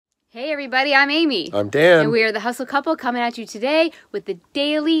Hey everybody, I'm Amy. I'm Dan. And we are the Hustle Couple coming at you today with the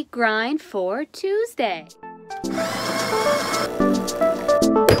daily grind for Tuesday.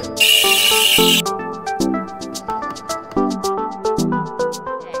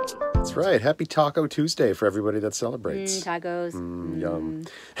 That's right. Happy Taco Tuesday for everybody that celebrates. Tacos. Yum.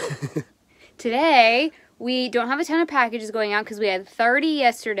 Today, we don't have a ton of packages going out because we had 30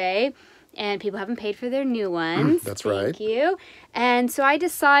 yesterday. And people haven't paid for their new ones. That's right. Thank you. And so I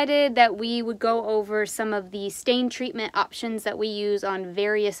decided that we would go over some of the stain treatment options that we use on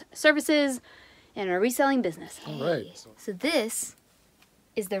various services in our reselling business. All right. So this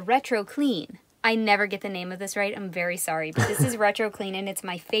is the Retro Clean. I never get the name of this right. I'm very sorry. But this is Retro Clean, and it's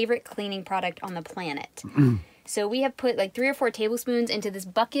my favorite cleaning product on the planet. So we have put like 3 or 4 tablespoons into this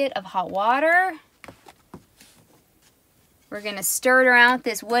bucket of hot water. We're going to stir it around with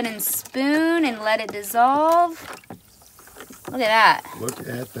this wooden spoon and let it dissolve. Look at that. Look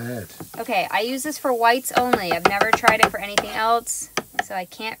at that. Okay, I use this for whites only. I've never tried it for anything else, so I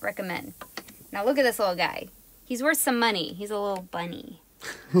can't recommend. Now look at this little guy. He's worth some money. He's a little bunny.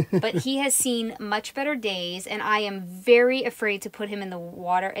 But he has seen much better days, and I am very afraid to put him in the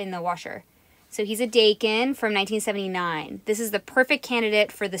washer. So he's a Dakin from 1979. This is the perfect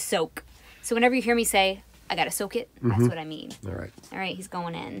candidate for the soak. So whenever you hear me say, I gotta soak it, that's what I mean. All right. All right, he's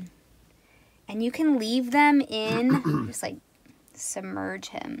going in. And you can leave them in, just like submerge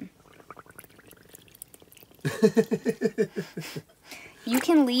him. You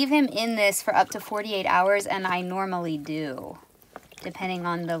can leave him in this for up to 48 hours, and I normally do, depending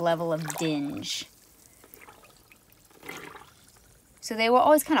on the level of dinge. So they will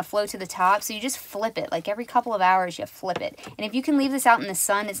always kind of float to the top, so you just flip it. Like every couple of hours, you flip it. And if you can leave this out in the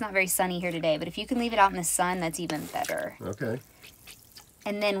sun, it's not very sunny here today, but if you can leave it out in the sun, that's even better. Okay.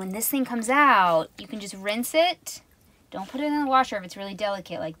 And then when this thing comes out, you can just rinse it. Don't put it in the washer if it's really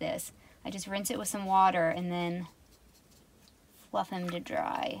delicate like this. I just rinse it with some water and then fluff him to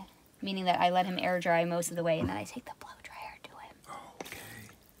dry. Meaning that I let him air dry most of the way, and then I take the blow dryer to him. Okay.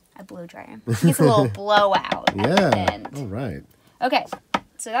 I blow dry him. He gets a little blowout at the end. All right. Okay,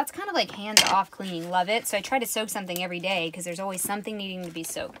 so that's kind of like hands-off cleaning. Love it. So I try to soak something every day because there's always something needing to be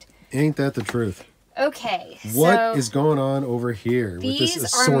soaked. Ain't that the truth? Okay, What is going on over here with this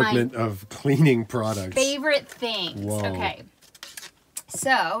assortment of cleaning products? Favorite things. Whoa. Okay,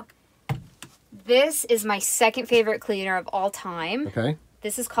 so this is my second favorite cleaner of all time. Okay.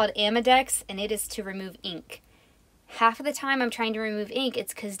 This is called Amadex, and it is to remove ink. Half of the time I'm trying to remove ink,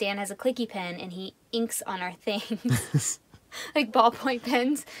 it's because Dan has a clicky pen and he inks on our things. Like ballpoint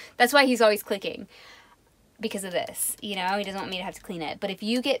pens. That's why he's always clicking. Because of this. You know, he doesn't want me to have to clean it. But if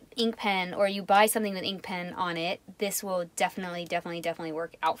you get ink pen or you buy something with ink pen on it, this will definitely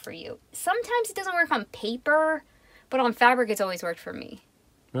work out for you. Sometimes it doesn't work on paper, but on fabric it's always worked for me.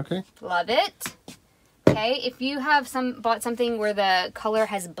 Okay. Love it. Okay, if you have bought something where the color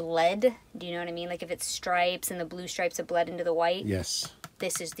has bled, do you know what I mean? Like if it's stripes and the blue stripes have bled into the white. Yes.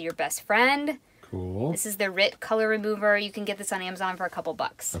 This is your best friend. Cool. This is the RIT color remover. You can get this on Amazon for a couple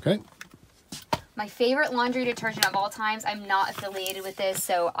bucks. Okay. My favorite laundry detergent of all times. I'm not affiliated with this,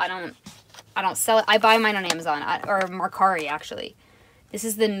 so I don't sell it. I buy mine on Amazon or Mercari actually. This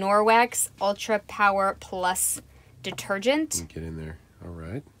is the Norwex Ultra Power Plus detergent. Get in there. All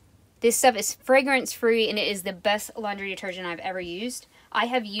right. This stuff is fragrance free and it is the best laundry detergent I've ever used. I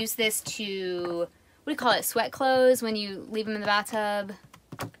have used this to, what do you call it? Sweat clothes when you leave them in the bathtub.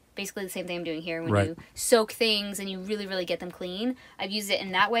 Basically the same thing I'm doing here when you soak things and you really get them clean. I've used it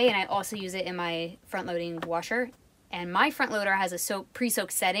in that way, and I also use it in my front-loading washer. And my front loader has a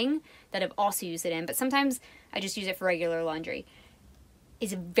pre-soak setting that I've also used it in, but sometimes I just use it for regular laundry.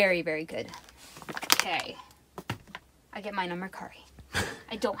 It's very good. Okay. I get mine on Mercari.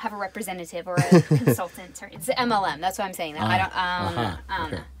 I don't have a representative or a consultant. It's the MLM. That's why I'm saying that. I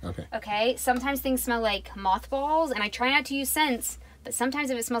don't know. Okay. Sometimes things smell like mothballs, and I try not to use scents. But sometimes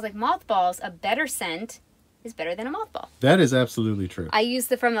if it smells like mothballs, a better scent is better than a mothball. That is absolutely true. I use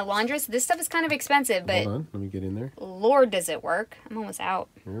from the laundress. This stuff is kind of expensive, but... Hold on. Let me get in there. Lord, does it work. I'm almost out.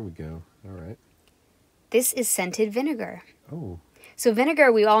 There we go. All right. This is scented vinegar. Oh. So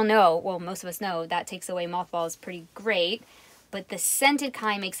vinegar, we all know, well, most of us know, that takes away mothballs pretty great. But the scented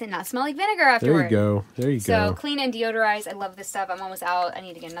kind makes it not smell like vinegar afterward. There you go. So clean and deodorize. I love this stuff. I'm almost out. I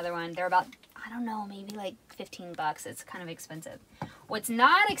need to get another one. They're about, I don't know, maybe like 15 bucks. It's kind of expensive. What's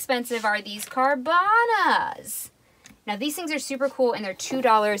not expensive are these Carbonas. Now these things are super cool and they're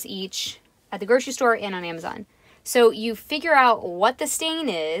 $2 each at the grocery store and on Amazon. So you figure out what the stain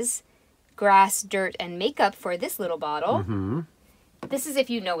is, grass, dirt, and makeup for this little bottle. Mm-hmm. This is if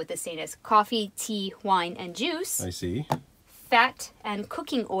you know what the stain is. Coffee, tea, wine, and juice. I see. fat and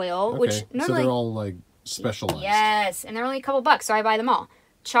cooking oil, Okay. which normally... So they're all like specialized. Yes, and they're only a couple bucks, so I buy them all.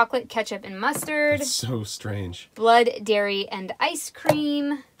 Chocolate, ketchup, and mustard. That's so strange. Blood, dairy, and ice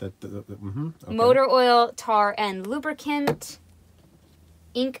cream. Okay. Motor oil, tar, and lubricant.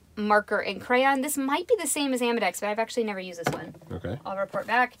 Ink, marker, and crayon. This might be the same as Amedex, but I've actually never used this one. Okay. I'll report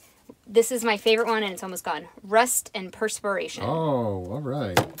back. This is my favorite one, and it's almost gone. Rust and perspiration. Oh, all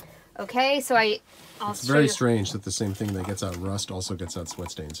right. Okay, so It's very strange that the same thing that gets out rust also gets out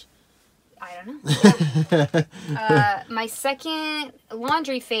sweat stains. I don't know. Yeah. My second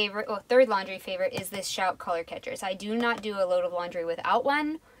laundry favorite, or third laundry favorite, is this Shout color catchers. I do not do a load of laundry without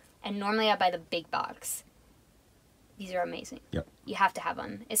one, and normally I buy the big box. These are amazing. Yep. You have to have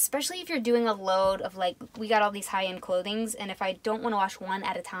them, especially if you're doing a load of, like, we got all these high-end clothings, and if I don't want to wash one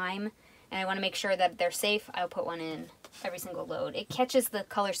at a time, and I want to make sure that they're safe, I'll put one in every single load. It catches the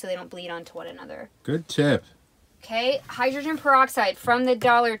color so they don't bleed onto one another. Good tip. Okay, hydrogen peroxide from the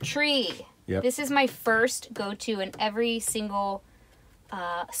Dollar Tree. Yep. This is my first go-to in every single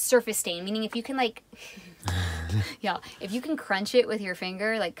surface stain, meaning if you can, like, yeah, if you can crunch it with your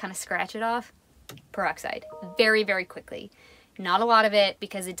finger, like kind of scratch it off, peroxide. Very, very quickly. Not a lot of it,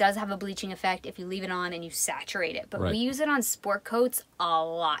 because it does have a bleaching effect if you leave it on and you saturate it. But we use it on sport coats a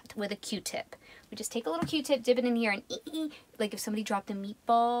lot with a Q-tip. We just take a little Q-tip, dip it in here, and like if somebody dropped a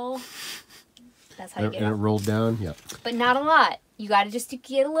meatball, that's how you get it. And it rolled down, yep. But not a lot. You got to just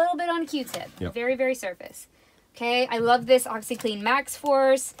get a little bit on a Q-tip. Yep. Very, very surface. Okay, I love this OxiClean Max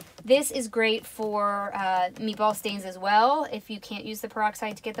Force. This is great for meatball stains as well, if you can't use the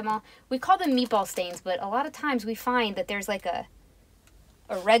peroxide to get them all. We call them meatball stains, but a lot of times we find that there's like a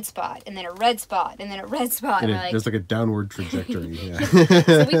red spot, and then a red spot, and then a red spot. And there's like a downward trajectory. Yeah.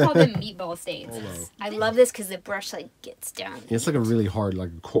 So we call them meatball stains. Hello. I love this because the brush like gets down. It's like a really hard,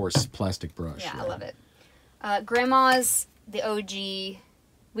 like coarse plastic brush. Yeah, I love it. Grandma's, the OG.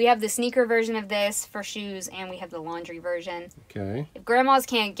 We have the sneaker version of this for shoes, and we have the laundry version. Okay. If Grandma's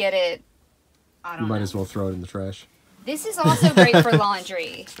can't get it, I don't know. You might as well throw it in the trash. This is also great for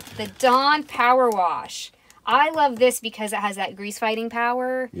laundry. The Dawn Power Wash. I love this because it has that grease fighting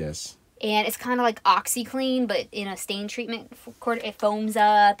power. Yes. And it's kind of like OxiClean, but in a stain treatment. It foams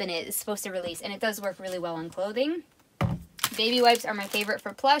up, and it's supposed to release. And it does work really well on clothing. Baby wipes are my favorite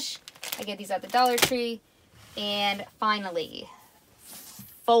for plush. I get these at the Dollar Tree. And finally,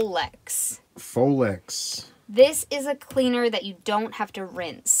 Folex. Folex. This is a cleaner that you don't have to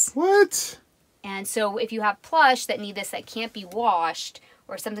rinse. What? And so if you have plush that need this that can't be washed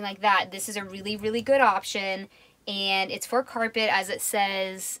or something like that, this is a really, really good option. And it's for carpet, as it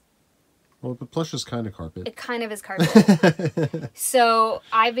says. Well, but plush is kind of carpet. It kind of is carpet. So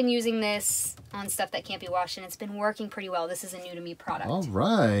I've been using this on stuff that can't be washed, and it's been working pretty well. This is a new to me product. All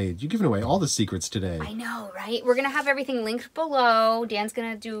right. You're giving away all the secrets today. I know, right? We're going to have everything linked below. Dan's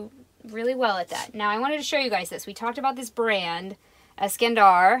going to do really well at that. Now, I wanted to show you guys this. We talked about this brand,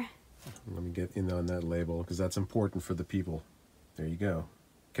 Eskandar. Let me get in on that label, because that's important for the people. There you go.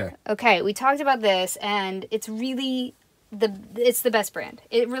 Okay. Okay, we talked about this, and it's really... it's the best brand.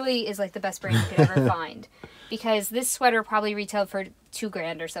 It really is like the best brand you could ever find, because this sweater probably retailed for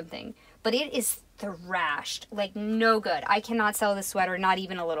 $2,000 or something, but it is thrashed like no good. I cannot sell this sweater, not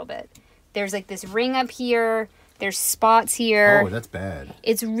even a little bit. There's like this ring up here. There's spots here. Oh, that's bad.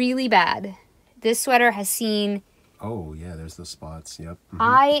 It's really bad. This sweater has seen. Oh yeah, there's the spots. Yep.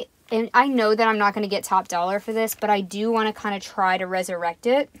 Mm-hmm. I know that I'm not going to get top dollar for this, but I do want to kind of try to resurrect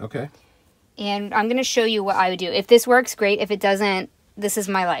it. Okay. And I'm going to show you what I would do. If this works, great. If it doesn't, this is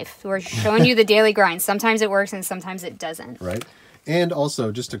my life. We're showing you the daily grind. Sometimes it works and sometimes it doesn't. Right. And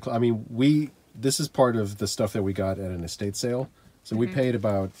also, just to, I mean, this is part of the stuff that we got at an estate sale. So we paid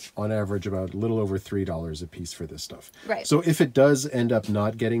about, on average, about a little over $3 a piece for this stuff. Right. So if it does end up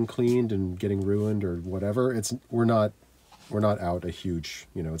not getting cleaned and getting ruined or whatever, we're not out a huge,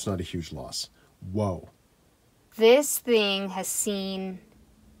 it's not a huge loss. Whoa. This thing has seen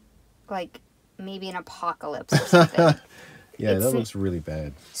like maybe an apocalypse or something. Yeah, that looks really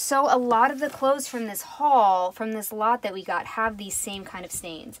bad. So a lot of the clothes from this haul, from this lot that we got, have these same kind of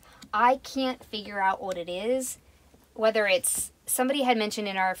stains. I can't figure out what it is. Whether it's, somebody had mentioned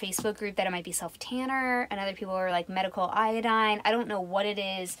in our Facebook group that it might be self-tanner, and other people were like medical iodine. I don't know what it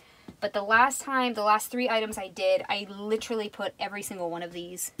is. But the last 3 items I did, I literally put every single one of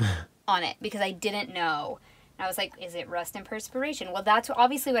these on it because I didn't know. I was like, is it rust and perspiration? Well, that's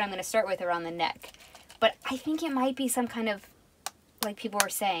obviously what I'm going to start with around the neck. But I think it might be some kind of, like people were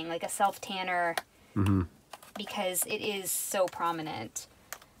saying, like a self-tanner. Mm-hmm. Because it is so prominent.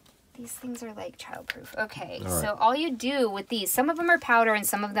 These things are like childproof. Okay, so all you do with these, some of them are powder and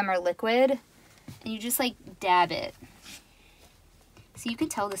some of them are liquid. And you just like dab it. So you can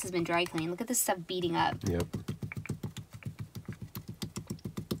tell this has been dry cleaned. Look at this stuff beating up. Yep.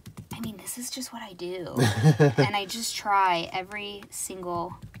 I mean, this is just what I do. And I just try every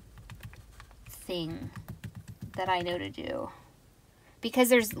single thing that I know to do. Because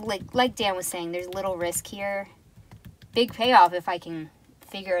there's, like Dan was saying, there's little risk here. Big payoff if I can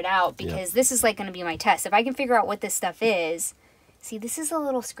figure it out. Because this is like going to be my test. If I can figure out what this stuff is. See, this is a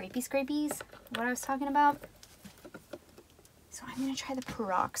little scrapey-scrapies. What I was talking about. So I'm going to try the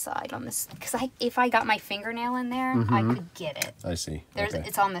peroxide on this. Because if I got my fingernail in there, I could get it. I see.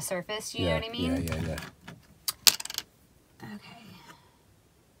 It's on the surface. You know what I mean? Yeah. Okay.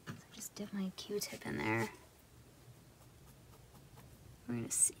 So just dip my Q-tip in there. We're going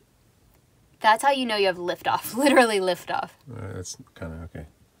to see. That's how you know you have liftoff. Literally liftoff. That's kind of okay.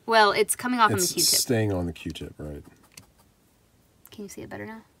 Well, it's coming off on the It's Q-tip. staying on the Q-tip, right? Can you see it better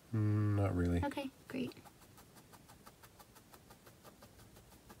now? Not really. Okay, great.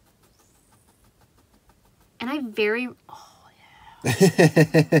 And I very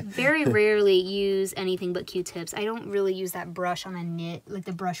rarely use anything but Q-tips. I don't really use that brush on a knit, like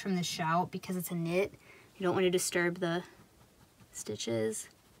the brush from the shout, because it's a knit. You don't want to disturb the stitches.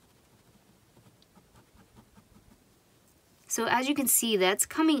 So as you can see, that's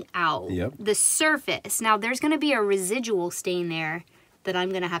coming out. Yep. The surface. Now there's going to be a residual stain there that I'm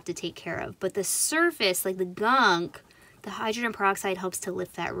going to have to take care of. But the surface, like the gunk, the hydrogen peroxide helps to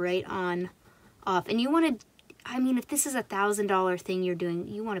lift that right on off. And you want to, I mean, if this is a $1,000 thing you're doing,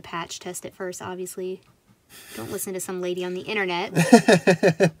 you want to patch test it first, obviously. Don't listen to some lady on the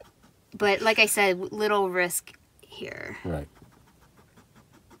internet. But like I said, little risk here. Right.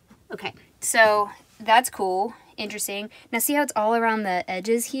 Okay, so that's cool. Interesting. Now see how it's all around the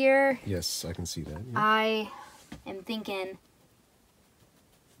edges here? Yes, I can see that. Yeah. I am thinking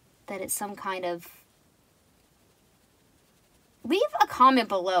that it's some kind of... Leave a comment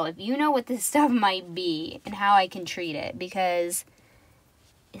below if you know what this stuff might be and how I can treat it, because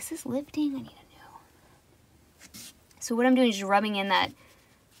is this lifting? I need to know. So what I'm doing is just rubbing in that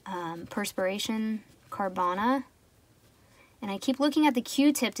perspiration Carbona, and I keep looking at the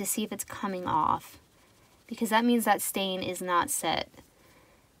Q-tip to see if it's coming off, because that means that stain is not set.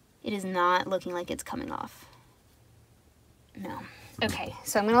 It is not looking like it's coming off. No. Okay,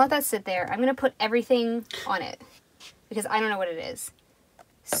 so I'm going to let that sit there. I'm going to put everything on it, because I don't know what it is.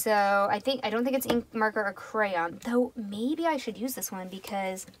 So I don't think it's ink, marker, or crayon. Though maybe I should use this one,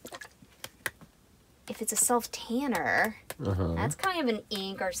 because if it's a self-tanner, that's kind of an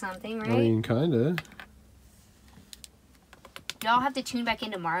ink or something, right? I mean, kind of. Y'all have to tune back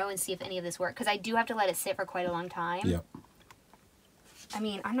in tomorrow and see if any of this works, because I do have to let it sit for quite a long time. Yep. I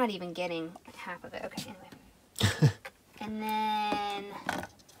mean, I'm not even getting half of it. Okay, anyway. And then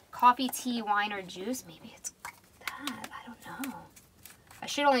coffee, tea, wine, or juice. Maybe it's that. I don't know. I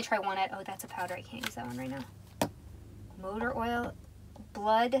should only try one at... Oh, that's a powder. I can't use that one right now. Motor oil,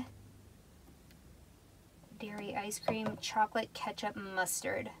 blood, dairy ice cream, chocolate, ketchup,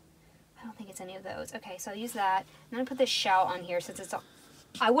 mustard. I don't think it's any of those. Okay, so I'll use that. I'm going to put this shout on here since it's...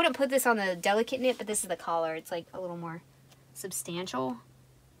 I wouldn't put this on the delicate knit, but this is the collar. It's like a little more substantial.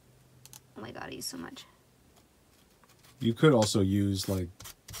 Oh my god, I use so much. You could also use like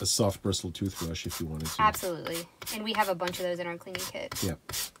a soft bristle toothbrush if you wanted to. Absolutely. And we have a bunch of those in our cleaning kit. Yep.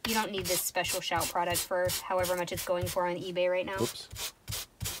 You don't need this special shout product for however much it's going for on eBay right now. Oops.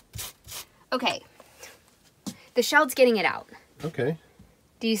 Okay. The shout's getting it out. Okay.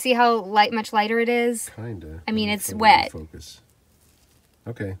 Do you see how much lighter it is? Kinda. I mean, it's wet. Focus.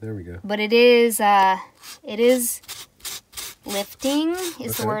 Okay, there we go. But it is lifting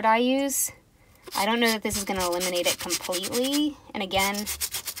is the word I use. I don't know that this is going to eliminate it completely. And again,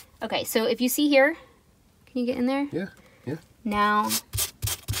 okay, so if you see here, can you get in there? Yeah, yeah. Now,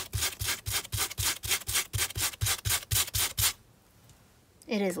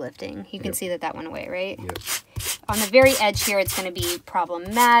 it is lifting. You can see that went away, right? Yep. On the very edge here, it's going to be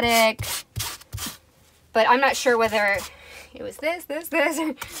problematic. But I'm not sure whether it was this,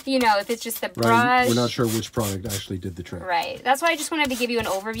 or, you know, if it's just the brush. Right. We're not sure which product actually did the trick. Right. That's why I just wanted to give you an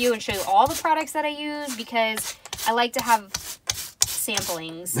overview and show you all the products that I use, because I like to have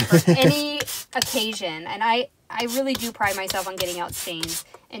samplings for any occasion. And I really do pride myself on getting out stains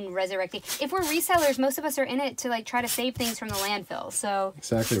and resurrecting. If we're resellers, most of us are in it to like try to save things from the landfill. So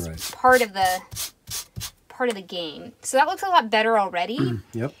exactly it's right. part of the game. So that looks a lot better already.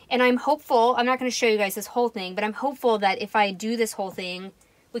 Yep. And I'm hopeful, I'm not going to show you guys this whole thing, but I'm hopeful that if I do this whole thing,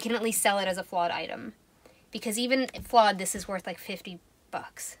 we can at least sell it as a flawed item. Because even flawed, this is worth like $50.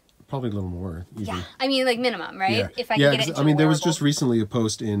 Probably a little more. Easy. Yeah. I mean, like minimum, right? Yeah. If I can get it into I mean, there was wearable. just recently a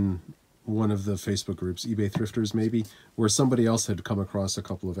post in one of the Facebook groups, eBay Thrifters maybe, where somebody else had come across a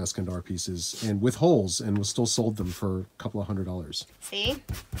couple of Eskandar pieces and with holes and was still sold them for a couple of $100. See?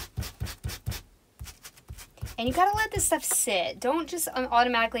 And you gotta let this stuff sit. Don't just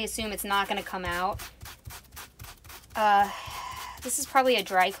automatically assume it's not gonna come out. This is probably a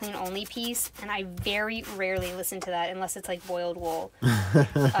dry clean only piece, and I very rarely listen to that unless it's like boiled wool.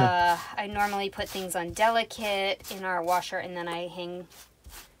 I normally put things on delicate in our washer, and then I hang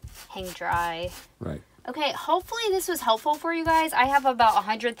dry. Right. Okay, hopefully this was helpful for you guys. I have about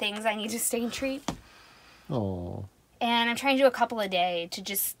 100 things I need to stain treat. Oh. And I'm trying to do a couple a day to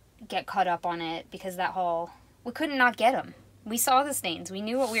just get caught up on it, because that haul, we couldn't not get them. We saw the stains. We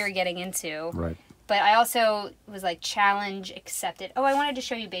knew what we were getting into. Right. But I also was like, challenge accepted. Oh, I wanted to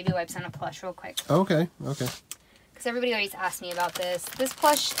show you baby wipes on a plush real quick. Okay, okay. Because everybody always asks me about this. This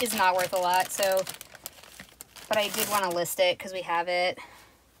plush is not worth a lot, so... But I did want to list it because we have it.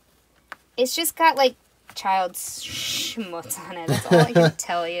 It's just got like child's schmutz on it. That's all I can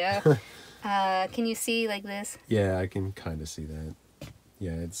tell you. Can you see like this? Yeah, I can kind of see that.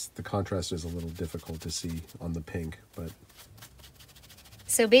 Yeah, the contrast is a little difficult to see on the pink, but...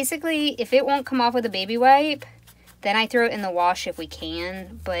 So basically, if it won't come off with a baby wipe, then I throw it in the wash if we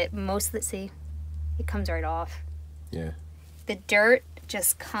can. But most of it, see, it comes right off. Yeah. The dirt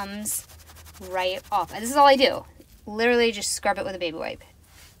just comes right off. And this is all I do. Literally just scrub it with a baby wipe.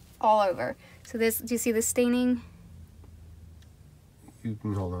 All over. So this, do you see this staining? You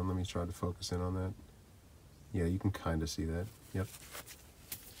can, hold on, let me try to focus in on that. Yeah, you can kind of see that. Yep.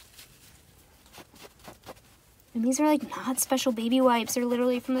 And these are like not special baby wipes. They're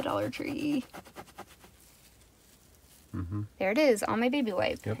literally from the Dollar Tree. Mm-hmm. There it is on my baby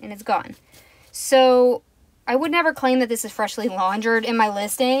wipe. Yep. And it's gone. So I would never claim that this is freshly laundered in my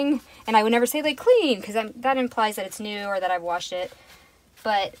listing. And I would never say like clean, because that implies that it's new or that I've washed it.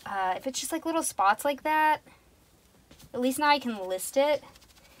 But if it's just like little spots like that, at least now I can list it.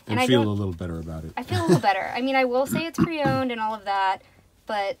 And feel a little better about it. I feel a little better. I mean, I will say it's pre-owned and all of that,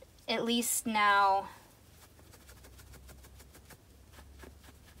 but at least now...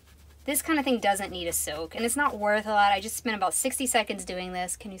 This kind of thing doesn't need a soak, and it's not worth a lot. I just spent about 60 seconds doing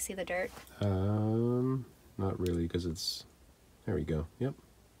this. Can you see the dirt? Not really, because it's... There we go. Yep.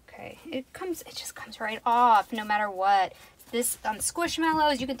 Okay. It just comes right off, no matter what. This,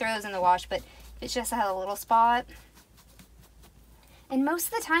 Squishmallows, you can throw those in the wash, but it just has a little spot. And most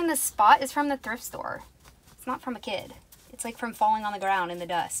of the time, the spot is from the thrift store. It's not from a kid. It's like from falling on the ground in the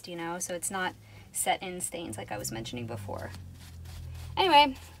dust, you know? So it's not set in stains like I was mentioning before.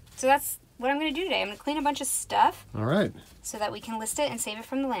 Anyway... So that's what I'm going to do today. I'm going to clean a bunch of stuff. All right. So that we can list it and save it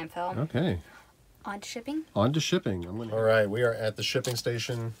from the landfill. Okay. On to shipping? On to shipping. All right, we are at the shipping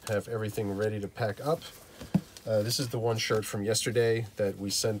station. Have everything ready to pack up. This is the one shirt from yesterday that we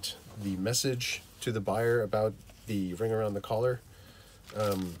sent the message to the buyer about the ring around the collar.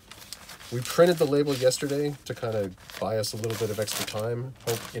 We printed the label yesterday to kind of buy us a little bit of extra time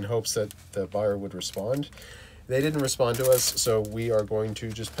in hopes that the buyer would respond. They didn't respond to us, so we are going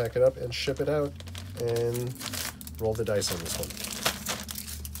to just pack it up and ship it out and roll the dice on this one.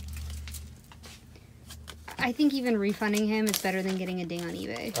 I think even refunding him is better than getting a ding on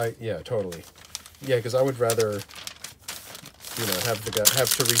eBay. Yeah, totally. Yeah, because I would rather, you know, have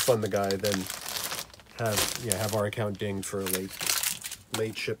to refund the guy than have our account dinged for a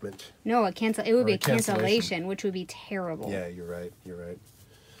late shipment. No, it would be a cancellation, which would be terrible. Yeah, you're right. You're right.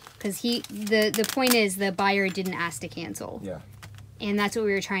 Because the point is the buyer didn't ask to cancel. Yeah. And that's what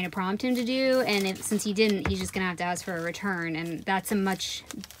we were trying to prompt him to do. And since he didn't, he's just going to have to ask for a return. And that's a much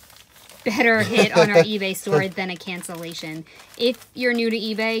better hit on our eBay store than a cancellation. If you're new to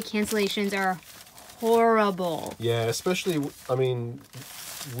eBay, cancellations are horrible. Yeah, especially, I mean,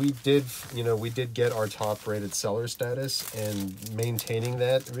 we did get our top rated seller status, and maintaining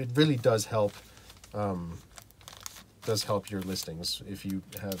that, it really does help. Does help your listings if you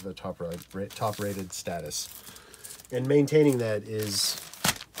have a top rated status, and maintaining that is,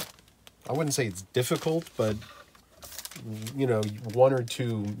 I wouldn't say it's difficult, but you know, one or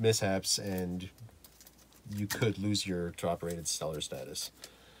two mishaps and you could lose your top rated seller status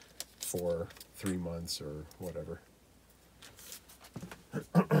for 3 months or whatever.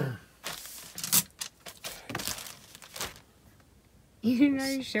 You didn't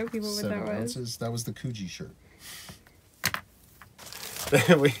already show people what 7 that ounces. was. That was the Coogee shirt.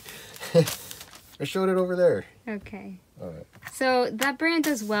 I showed it over there. Okay. All right. So that brand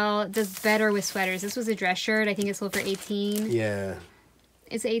does better with sweaters. This was a dress shirt. I think it sold for $18. Yeah.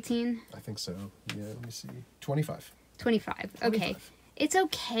 Is it 18? I think so. Yeah, let me see. 25. 25. Okay. It's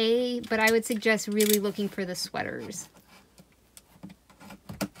okay, but I would suggest really looking for the sweaters.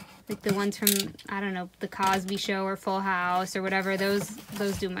 Like the ones from, I don't know, The Cosby Show or Full House or whatever. Those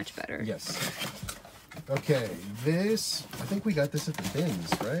do much better. Yes. Okay, this, I think we got this at the bins,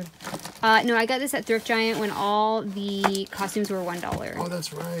 right? No, I got this at Thrift Giant when all the costumes were $1. Oh,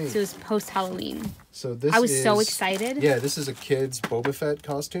 that's right. So it was post-Halloween. So this I was so excited. Yeah, this is a kid's Boba Fett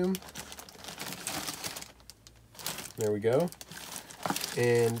costume. There we go.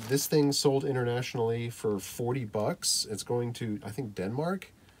 And this thing sold internationally for $40. It's going to, I think,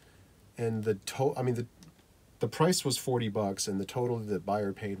 Denmark. And the the price was $40, and the total the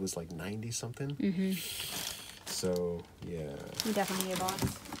buyer paid was like 90 something. Mm-hmm. So yeah. You definitely need a box.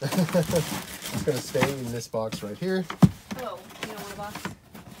 It's gonna stay in this box right here. Oh, you don't want a box?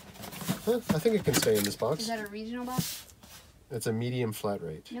 Huh, I think it can stay in this box. Is that a regional box? It's a medium flat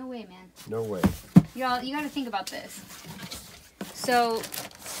rate. No way, man. No way. Y'all, you got to think about this. So,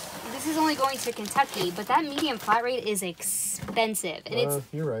 this is only going to Kentucky, but that medium flat rate is expensive. And it's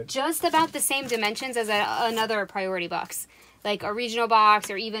you're right. just about the same dimensions as another priority box. Like a regional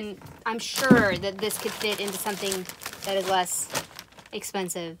box, or even, I'm sure that this could fit into something that is less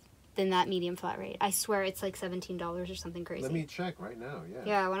expensive than that medium flat rate. I swear it's like $17 or something crazy. Let me check right now, yeah.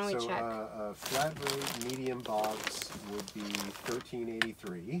 Yeah, why don't we check? A flat rate medium box would be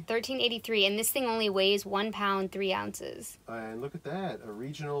 $13.83. $13.83, and this thing only weighs 1 pound, 3 ounces. And look at that. A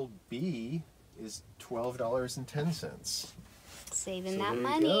regional B is $12.10. Saving So that there you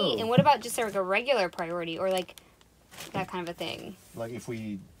money. go. And what about just like a regular priority, or like that kind of a thing? Like if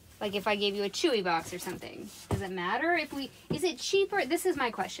we... Like if I gave you a Chewy box or something, does it matter if we, is it cheaper? This is my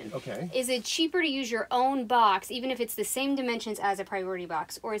question. Okay. Is it cheaper to use your own box, even if it's the same dimensions as a priority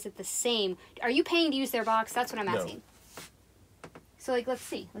box, or is it the same? Are you paying to use their box? That's what I'm asking. No. So like, let's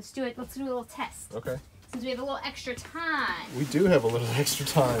see. Let's do it. Let's do a little test. Okay. Since we have a little extra time. We do have a little extra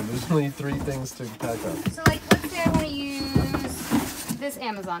time. There's only 3 things to pack up. So like, let's say I want to use this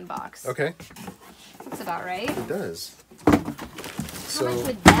Amazon box. Okay. Looks about right. It does. How much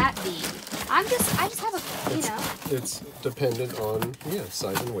would that be? I just have a, you know. It's dependent on,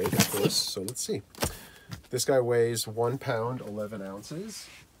 size and weight, of course. So let's see. This guy weighs 1 pound, 11 ounces.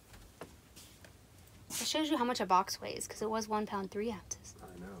 It shows you how much a box weighs, because it was 1 pound, 3 ounces.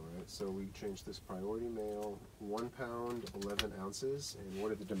 I know, right? So we changed this priority mail, 1 pound, 11 ounces. And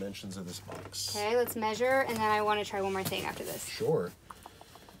what are the dimensions of this box? Okay, let's measure, and then I want to try one more thing after this. Sure.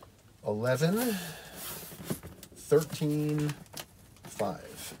 11, 13,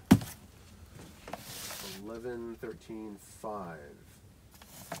 5. 11, 13, 5.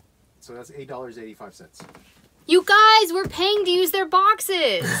 So that's $8.85. You guys, we're paying to use their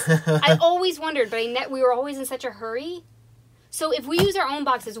boxes. I always wondered, but we were always in such a hurry. So if we use our own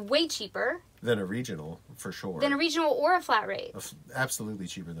box, it's way cheaper. Than a regional, for sure. Than a regional or a flat rate. Absolutely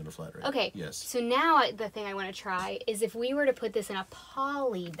cheaper than a flat rate. Okay. Yes. So now the thing I want to try is if we were to put this in a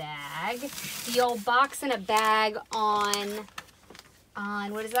poly bag, the old box in a bag on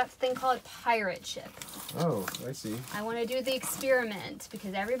what is that thing called? Pirate ship. Oh, I see. I want to do the experiment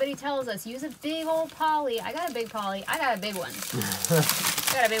because everybody tells us use a big old poly. I got a big poly. I got a big one.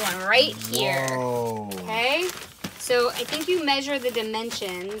 I got a big one right here. Whoa. Okay. So I think you measure the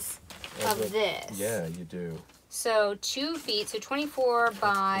dimensions of this. Yeah, you do. So 2 feet, so 24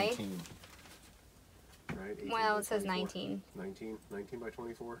 by... 18. Right? 18 well, by it says 24. 19. 19 by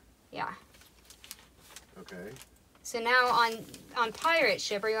 24? Yeah. Okay. So now on Pirate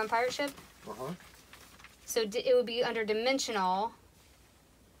Ship, are you on Pirate Ship? Uh-huh. So it would be under dimensional.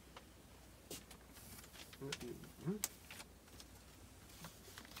 Mm-hmm.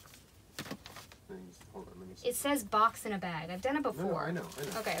 Hold on, let me see. It says box in a bag. I've done it before. No, I know.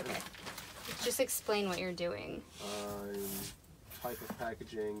 Okay. Just explain what you're doing. Type of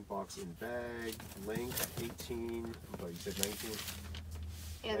packaging, box in bag, length 18. Oh, you said 19?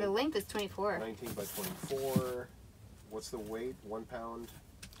 Yeah, the length is 24. 19 by 24. What's the weight? 1 pound,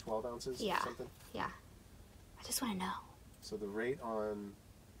 12 ounces? Yeah. Or something? Yeah. I just want to know. So the rate on...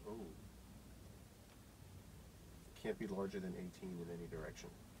 Oh. Can't be larger than 18 in any direction.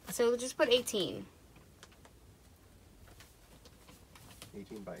 So just put 18.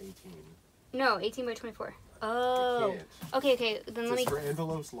 18 by 18. No, 18 by 24. Oh. Okay. Then let me... For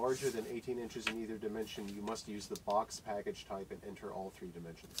envelopes larger than 18 inches in either dimension, you must use the box package type and enter all 3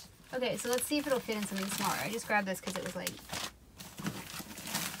 dimensions. Okay, so let's see if it'll fit in something smaller. I just grabbed this because it was like...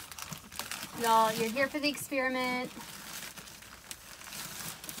 Y'all, you're here for the experiment.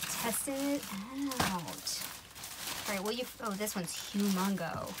 Testing it out. Alright, well oh, this one's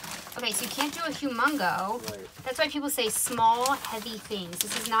humongo. Okay, so you can't do a humongo. Right. That's why people say small, heavy things.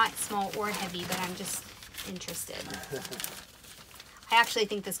 This is not small or heavy, but I'm just interested. I actually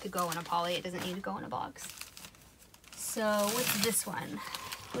think this could go in a poly. It doesn't need to go in a box. So, what's this one?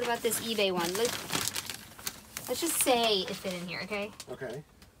 What about this eBay one? Let's just say it fit in here, okay? Okay.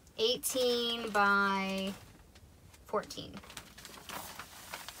 18 by 14.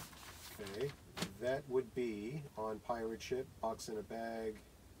 Okay. That would be on pirate ship, box in a bag,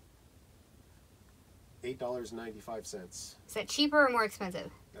 $8.95. Is that cheaper or more expensive?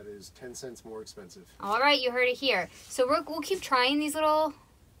 That is 10 cents more expensive. All right, you heard it here. So we'll keep trying these little,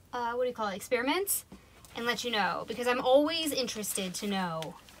 what do you call it, experiments, and let you know, because I'm always interested to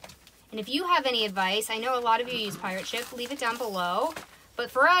know. And if you have any advice, I know a lot of you use pirate ship, leave it down below. But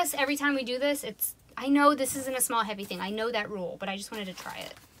for us, every time we do this, I know this isn't a small heavy thing. I know that rule, but I just wanted to try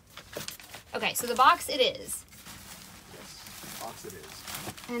it. Okay, so the box it is. Yes, box it is.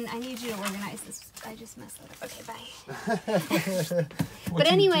 And I need you to organize this. I just messed that up. Okay, bye. But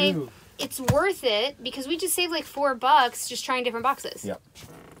anyway, it's worth it because we just saved like $4 just trying different boxes. Yep.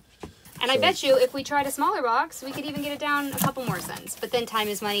 And so, I bet you if we tried a smaller box, we could even get it down a couple more cents. But then time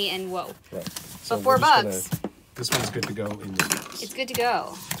is money and whoa. Right. So but $4. This one's good to go in this box. It's good to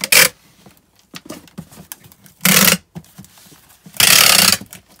go.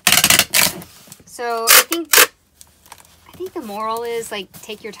 So I think the moral is like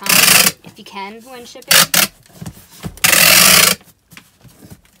take your time if you can when shipping.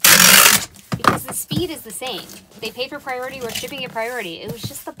 Because the speed is the same. They paid for priority, we're shipping it priority. It was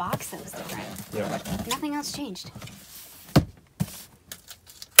just the box that was different. Yeah. Nothing else changed.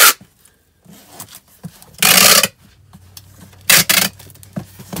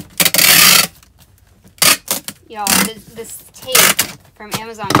 Y'all, this tape from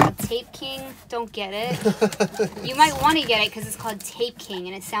Amazon called Tape King. Don't get it. You might want to get it because it's called Tape King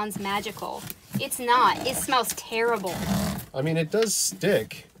and it sounds magical. It's not. It smells terrible. I mean, it does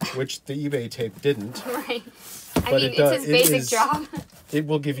stick, which the eBay tape didn't. Right. I mean, it's his basic job. It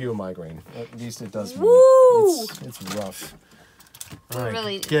will give you a migraine. At least it does. Woo! It's rough. All right,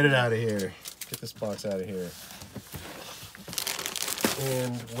 really, get it out of here. Get this box out of here.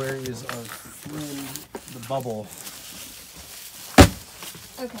 And where is our friend, the bubble?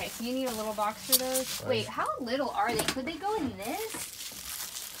 Okay, so you need a little box for those. Wait, how little are they? Could they go in this?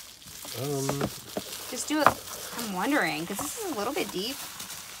 Just do it. I'm wondering, because this is a little bit deep.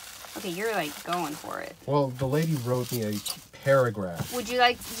 Okay, you're like going for it. Well, the lady wrote me a paragraph. Did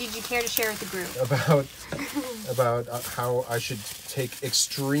you care to share with the group? About how I should take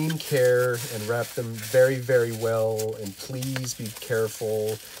extreme care and wrap them very, very well, and please be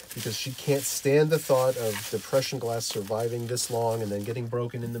careful, because she can't stand the thought of depression glass surviving this long and then getting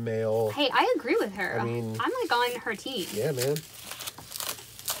broken in the mail. Hey, I agree with her. I mean, I'm like on her team. Yeah, man.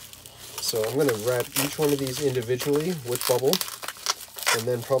 So I'm going to wrap each one of these individually with bubble, and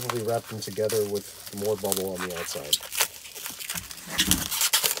then probably wrap them together with more bubble on the outside.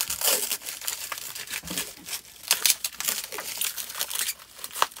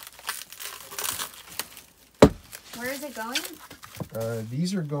 Where is it going?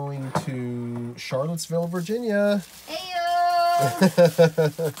 These are going to Charlottesville, Virginia. Ayo!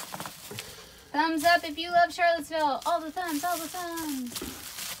 Thumbs up if you love Charlottesville. All the thumbs, all the thumbs.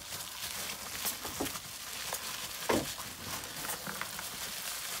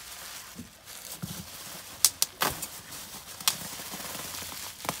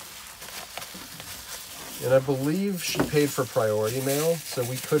 And I believe she paid for priority mail, so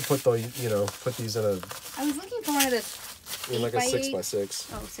we could put the, put these in a. I was looking for one of the. In like a 6x6.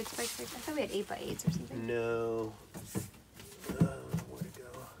 Oh, 6x6. I thought we had 8x8s or something. No. Where'd it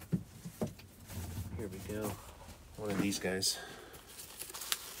go? Here we go. One of these guys.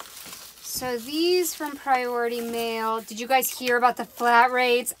 So these from Priority Mail. Did you guys hear about the flat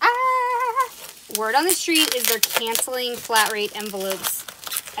rates? Ah! Word on the street is they're canceling flat rate envelopes.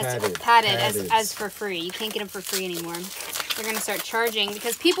 Padded as for free. You can't get them for free anymore. They're going to start charging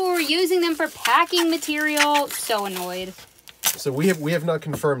because people were using them for packing material. So annoyed. So we have not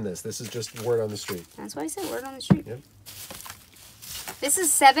confirmed this. This is just word on the street. That's why I said word on the street. Yep. This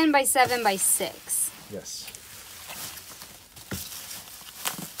is 7 by 7 by 6. Yes.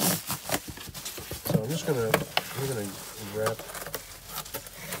 So I'm just gonna wrap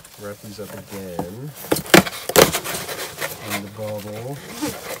these up again in the bubble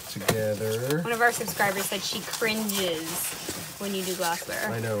together. One of our subscribers said she cringes when you do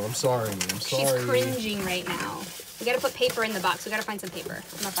glassware. I know. I'm sorry. She's cringing right now. We gotta put paper in the box. We gotta find some paper.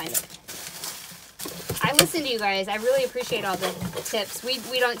 I'm gonna find it. I listen to you guys. I really appreciate all the tips.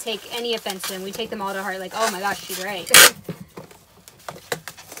 We don't take any offense to them. We take them all to heart. Like, oh my gosh, she's right.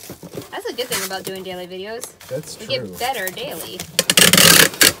 That's a good thing about doing daily videos. That's true. We get better daily.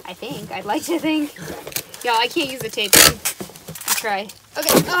 I think. I'd like to think. Y'all, I can't use the tape. I'll try.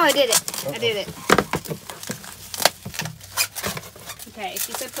 Okay. Oh, I did it. I did it. Okay,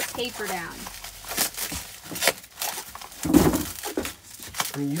 she said put paper down.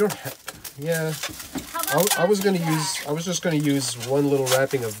 I mean, you don't have. Yeah. How about I was just gonna use one little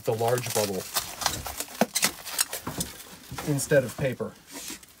wrapping of the large bubble instead of paper. Are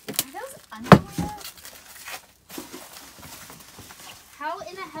those underwear? How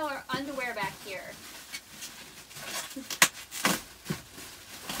in the hell are underwear back here?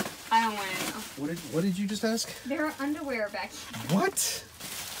 I don't want to know. What did you just ask? There are underwear back here. What?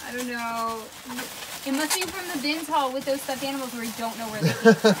 I don't know. It must be from the bins haul with those stuffed animals where you don't know where they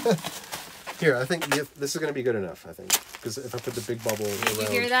came from. Here, I think this is going to be good enough, I think. Because if I put the big bubble around... Did you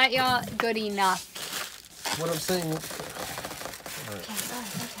hear that, y'all? Good enough. What I'm saying... Right. Okay.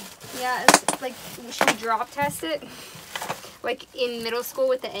 Yeah, it's like, should we drop test it? Like in middle school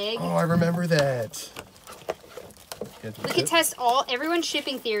with the egg? Oh, I remember that. We could test everyone's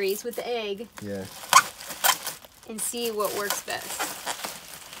shipping theories with the egg. Yeah. And see what works best.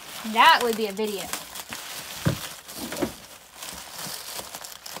 That would be a video.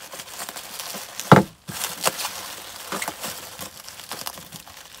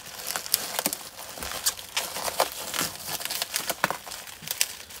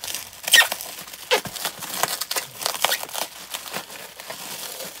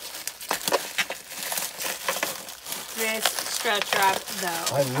 This stretch wrap, though.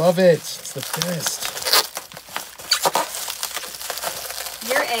 I love it. It's the best.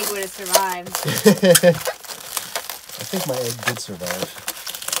 Your egg would have survived. I think my egg did survive.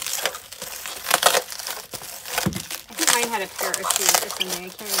 I think mine had a parachute or something. I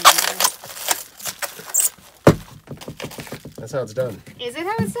can't remember. That's how it's done. Is it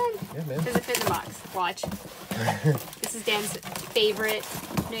how it's done? Yeah, man. Does it fit in the box? Watch. This is Dan's favorite.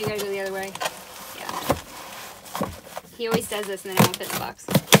 No, you gotta go the other way. Yeah. He always does this and then it won't fit in the box.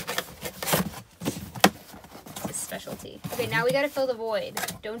 It's a specialty. Okay, now we gotta fill the void.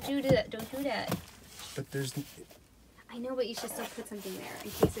 Don't do that. Don't do that. But there's... I know, but you should still put something there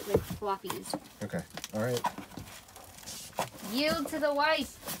in case it like floppies. Okay. All right. Yield to the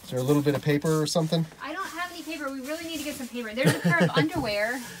wife. Is there a little bit of paper or something? I don't have any paper. We really need to get some paper. There's a pair of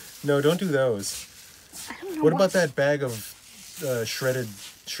underwear. No, don't do those. I don't know. What about that bag of shredded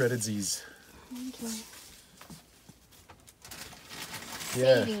Z's? Okay.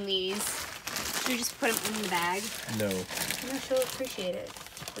 Yeah. Saving these. Should we just put them in the bag? No. No, she'll appreciate it.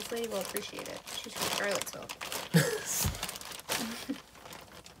 This lady will appreciate it. She's from Charlottesville. I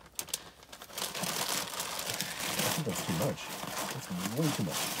think that's too much. That's way too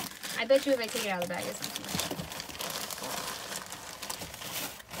much. I bet you if I take it out of the bag, it's not too much.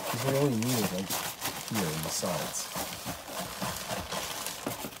 Because what all you need is like here on the sides.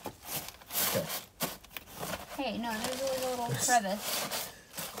 Okay. Hey, no, there's always a little crevice.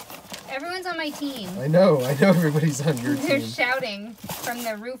 Everyone's on my team. I know everybody's on your They're team. shouting from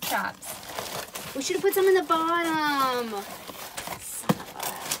the rooftops. We should have put some in the bottom. Son of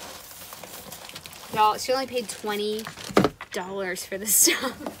a... Y'all, she only paid $20 for this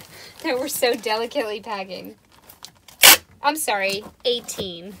stuff that we're so delicately packing. I'm sorry,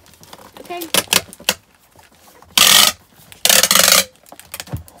 18. Okay.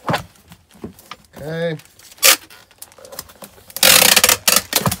 Okay.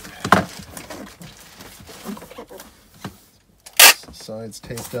 Sides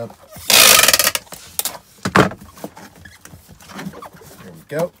taped up. There we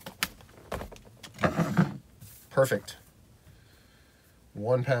go. Perfect.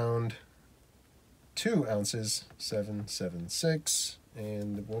 1 pound, 2 ounces, 776.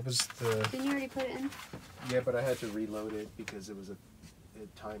 And what was the... Didn't you already put it in? Yeah, but I had to reload it because it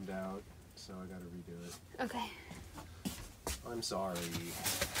timed out, so I gotta redo it. Okay. I'm sorry.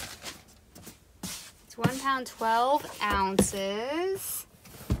 It's 1 pound, 12 ounces.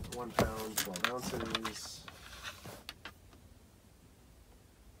 1 pound, 12 ounces.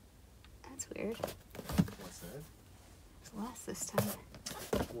 That's weird. What's that? It's less this time.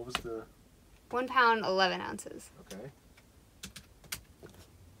 What was the... 1 pound, 11 ounces. Okay.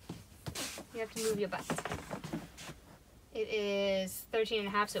 You have to move your butt. It is 13 and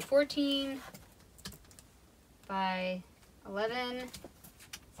a half, so 14 by 11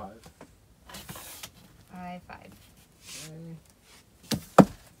 5. by 5. Okay.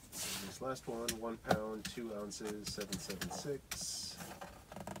 This last one, 1 pound, 2 ounces, 776.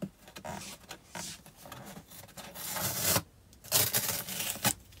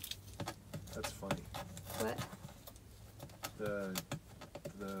 That's funny. What? The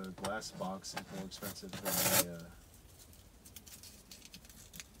glass box is more expensive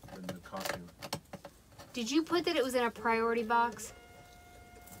than the costume. Did you put that it was in a priority box?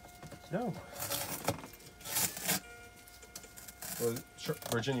 No. Well, Sure.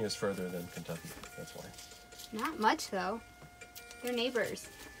 Virginia is further than Kentucky. That's why. Not much, though. They're neighbors.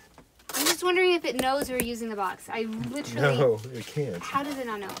 I'm just wondering if it knows we're using the box. I literally... No, it can't. How does it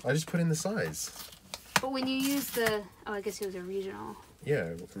not know? I just put in the size. But when you use the... Oh, I guess it was a regional.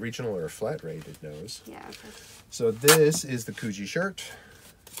 Yeah, regional or a flat rate, it knows. Yeah, okay. So this is the Coogee shirt.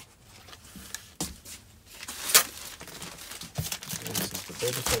 This is the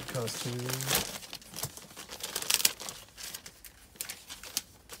Boba Fett costume.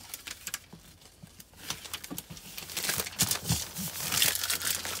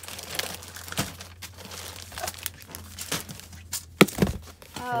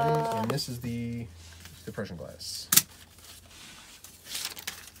 And this is the depression glass.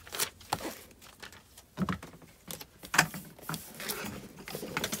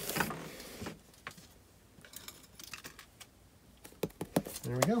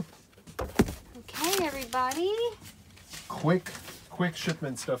 There we go. Okay, everybody. Quick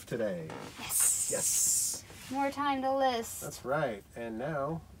shipment stuff today. Yes. Yes. More time to list. That's right. And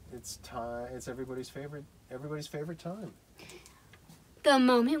now it's time. It's everybody's favorite time. The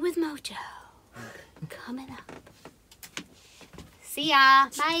moment with Mojo. Coming up. See ya.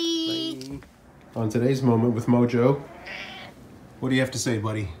 Bye. Bye. On today's moment with Mojo, what do you have to say,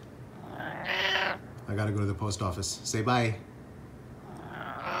 buddy? I gotta go to the post office. Say bye.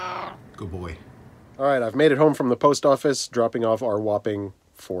 Good boy. All right, I've made it home from the post office, dropping off our whopping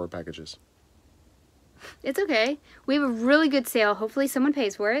 4 packages. It's okay. We have a really good sale. Hopefully someone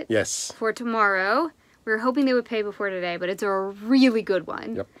pays for it. Yes. For tomorrow. We were hoping they would pay before today, but it's a really good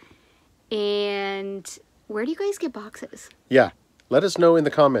one. Yep. And where do you guys get boxes? Yeah. Let us know in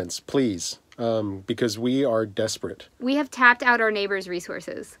the comments, please, because we are desperate. We have tapped out our neighbors'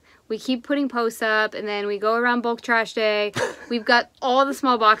 resources. We keep putting posts up, and then we go around bulk trash day. We've got all the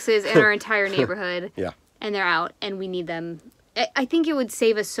small boxes in our entire neighborhood. Yeah. And they're out, and we need them. I think it would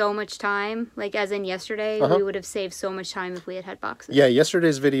save us so much time. Like, as in yesterday, we would have saved so much time if we had had boxes. Yeah,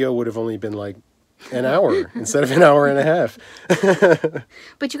 yesterday's video would have only been like an hour instead of an hour and a half.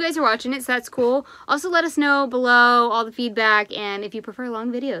 But you guys are watching it, so that's cool. Also, let us know below all the feedback, and if you prefer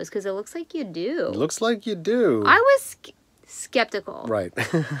long videos, because it looks like you do. It looks like you do. I was skeptical. Right.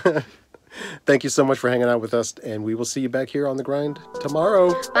 Thank you so much for hanging out with us, and we will see you back here on the grind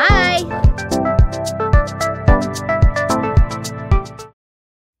tomorrow. Bye.